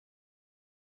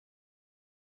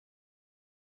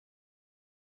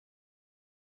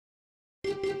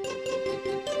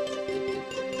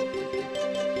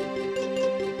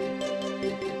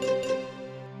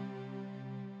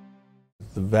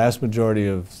The vast majority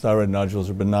of thyroid nodules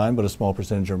are benign, but a small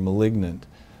percentage are malignant.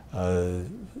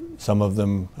 Some of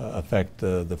them affect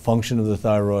the function of the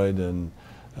thyroid, and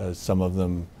some of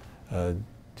them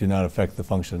do not affect the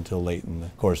function until late in the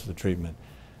course of the treatment.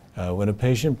 When a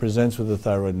patient presents with a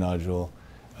thyroid nodule,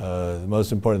 the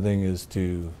most important thing is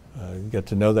to get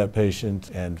to know that patient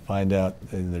and find out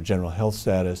in their general health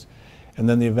status. And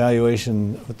then the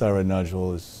evaluation of a thyroid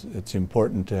nodule it's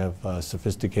important to have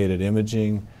sophisticated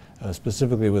imaging,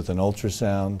 specifically with an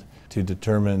ultrasound, to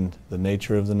determine the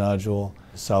nature of the nodule.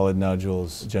 Solid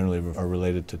nodules generally are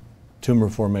related to tumor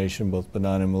formation, both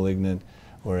benign and malignant,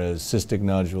 whereas cystic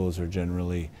nodules are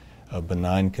generally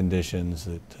benign conditions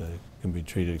that can be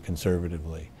treated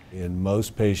conservatively. In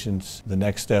most patients, the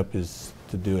next step is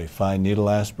to do a fine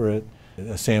needle aspirate,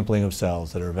 a sampling of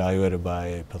cells that are evaluated by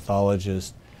a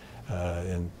pathologist,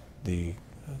 and the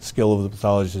skill of the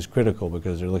pathologist is critical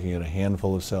because they're looking at a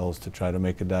handful of cells to try to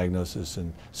make a diagnosis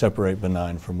and separate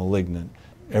benign from malignant.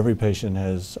 Every patient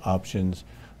has options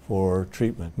for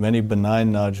treatment. Many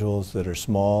benign nodules that are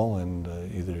small and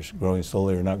either growing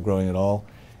slowly or not growing at all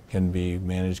can be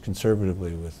managed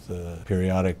conservatively with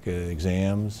periodic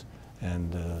exams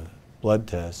and blood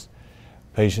tests.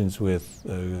 Patients with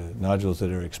nodules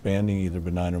that are expanding, either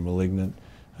benign or malignant,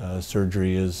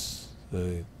 surgery is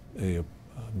the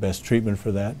best treatment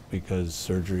for that, because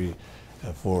surgery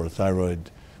for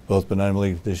thyroid, both benign and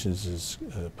malignant conditions, is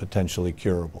potentially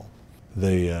curable.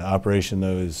 The operation,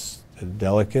 though, is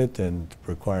delicate and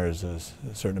requires a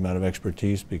certain amount of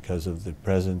expertise because of the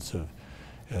presence of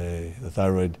the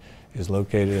thyroid is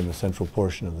located in the central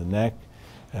portion of the neck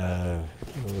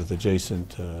with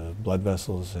adjacent blood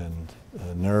vessels and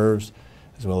nerves,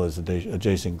 as well as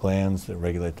adjacent glands that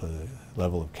regulate the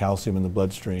level of calcium in the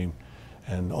bloodstream.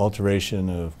 And alteration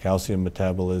of calcium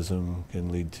metabolism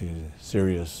can lead to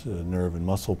serious nerve and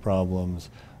muscle problems.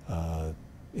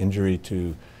 Injury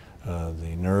to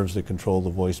the nerves that control the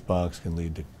voice box can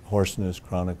lead to hoarseness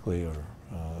chronically or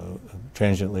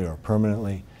transiently or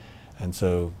permanently. And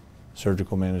so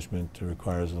surgical management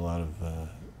requires a lot of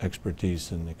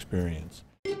expertise and experience.